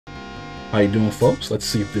How you doing, folks? Let's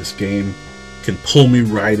see if this game can pull me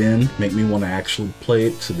right in, make me want to actually play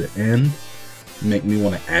it to the end, make me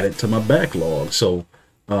want to add it to my backlog. So,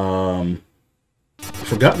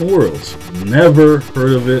 Forgotten Worlds. Never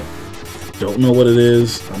heard of it. Don't know what it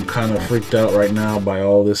is. I'm kind of freaked out right now by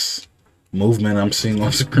all this movement I'm seeing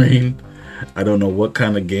on screen. I don't know what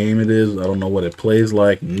kind of game it is. I don't know what it plays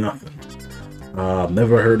like. Nothing.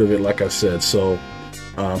 Never heard of it, like I said. So,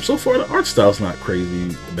 so far the art style's not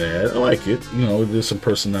crazy bad. I like it. You know, there's some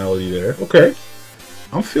personality there. Okay,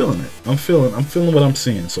 I'm feeling it. I'm feeling what I'm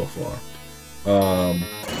seeing so far.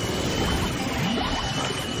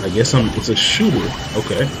 I guess it's a shooter.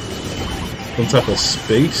 Okay, some type of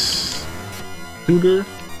space shooter.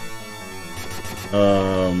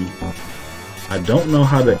 I don't know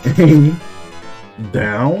how to aim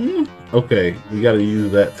down. Okay, we got to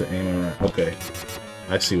use that to aim around. Okay,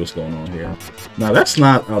 I see what's going on here. Now that's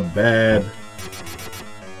not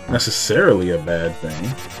necessarily a bad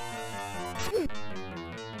thing.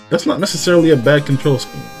 That's not necessarily a bad control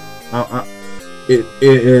scheme. It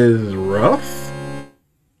is rough,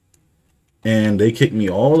 and they kicked me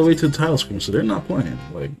all the way to the title screen, so they're not playing.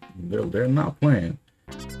 Like they're not playing.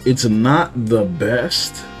 It's not the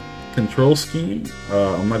best control scheme.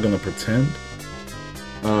 I'm not gonna pretend.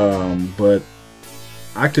 But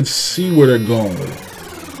I can see where they're going with it.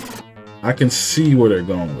 I can see where they're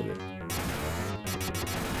going with it.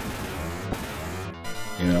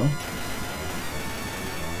 You know?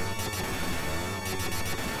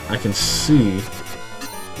 I can see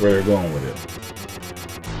where they're going with it.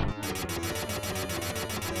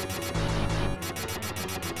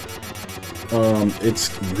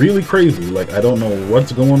 It's really crazy. Like, I don't know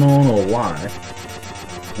what's going on or why.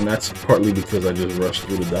 And that's partly because I just rushed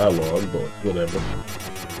through the dialogue, but whatever.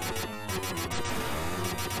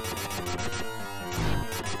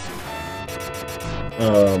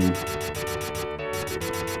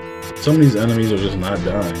 Some of these enemies are just not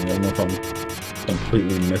dying. I don't know if I'm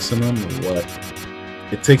completely missing them or what.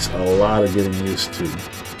 It takes a lot of getting used to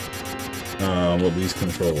with these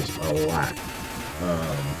controls. A lot.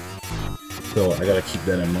 So I gotta keep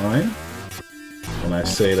that in mind when I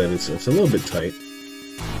say that it's a little bit tight.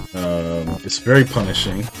 It's very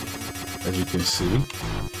punishing, as you can see.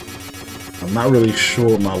 I'm not really sure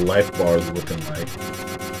what my life bar is looking like.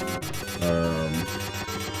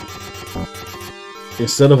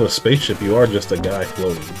 Instead of a spaceship, you are just a guy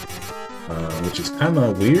floating, which is kind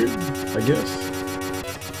of weird, I guess.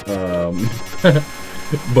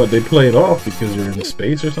 But they play it off because you're in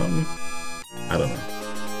space or something. I don't know.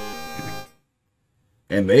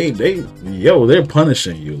 And they're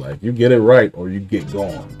punishing you. Like, you get it right or you get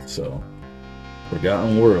gone. So,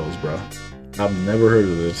 Forgotten Worlds, bro. I've never heard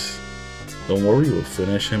of this. Don't worry, we'll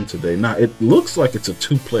finish him today. Now, it looks like it's a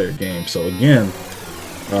two-player game. So, again,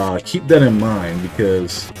 keep that in mind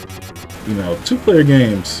because, you know, two-player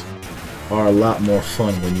games are a lot more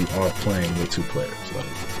fun when you are playing with two players. Like,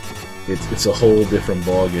 it's a whole different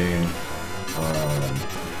ball game.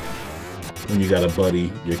 When you got a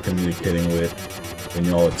buddy you're communicating with, and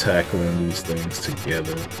y'all are tackling these things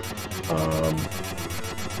together.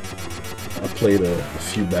 I played a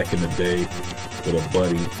few back in the day with a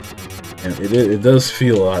buddy, and it does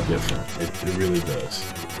feel a lot different. It really does.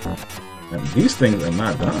 And these things are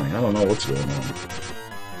not dying. I don't know what's going on.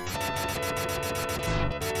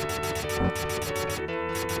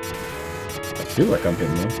 I feel like I'm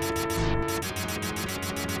hitting them.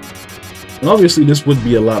 And obviously this would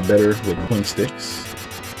be a lot better with point sticks.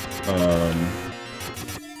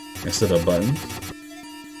 Instead of buttons.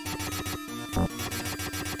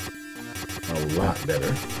 A lot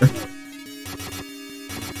better.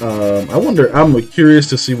 I'm curious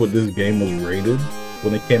to see what this game was rated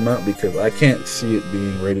when it came out, because I can't see it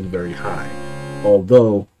being rated very high.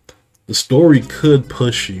 Although, the story could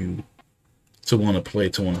push you to want to play,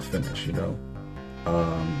 to want to finish, you know?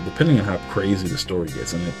 Depending on how crazy the story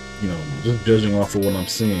gets. And, you know, just judging off of what I'm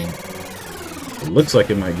seeing, it looks like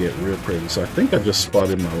it might get real crazy. So I think I just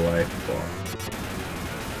spotted my life bar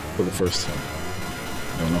for the first time.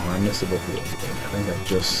 I don't know how I missed it before, but I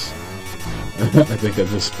think I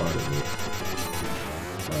just spotted it.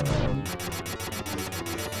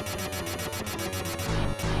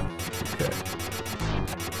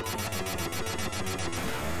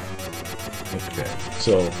 Okay,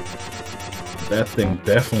 so that thing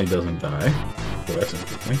definitely doesn't die, so that's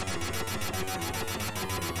interesting.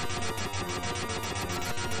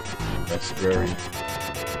 That's very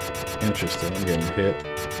interesting. I'm getting hit,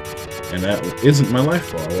 and that isn't my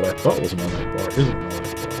life bar. What I thought was my life bar isn't my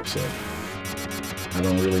life bar, so I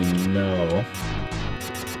don't really know.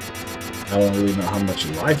 I don't really know how much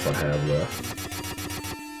life I have left.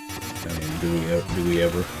 I mean, do we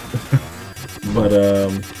ever? But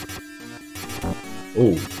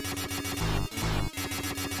oh,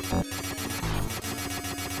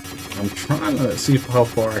 I'm trying to see how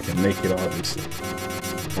far I can make it. Obviously,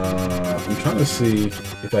 I'm trying to see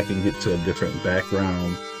if I can get to a different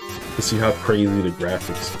background to see how crazy the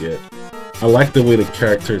graphics get. I like the way the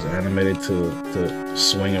character is animated to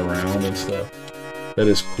swing around and stuff. That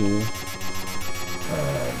is cool.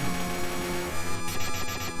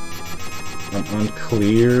 I'm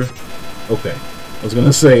unclear. Okay, I was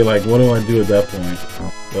gonna say, like, what do I do at that point?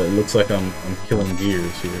 But it looks like I'm killing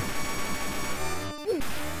gears here.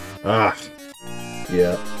 Ah,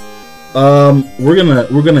 yeah. We're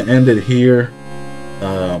gonna end it here.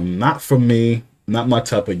 Not for me, not my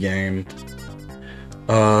type of game.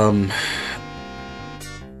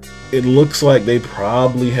 It looks like they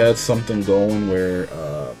probably had something going where,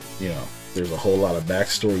 you know, there's a whole lot of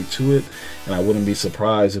backstory to it, and I wouldn't be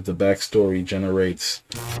surprised if the backstory generates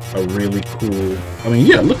a really cool. I mean,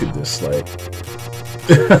 yeah, look at this, like,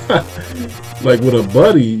 like with a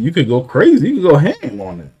buddy, you could go crazy, you could go ham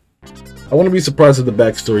on it. I wouldn't be surprised if the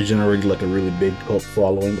backstory generated like a really big cult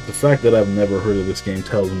following, but the fact that I've never heard of this game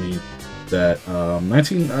tells me that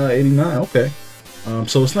 1989, okay.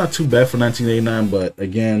 So it's not too bad for 1989, but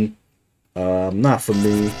again, not for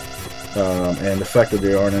me. And the fact that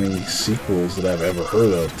there aren't any sequels that I've ever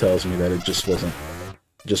heard of tells me that it just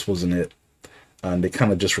wasn't it. And they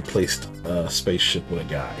kind of just replaced a spaceship with a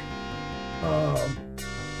guy.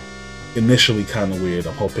 Initially kind of weird.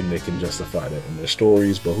 I'm hoping they can justify that in their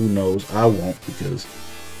stories, but who knows? I won't, because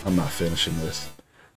I'm not finishing this.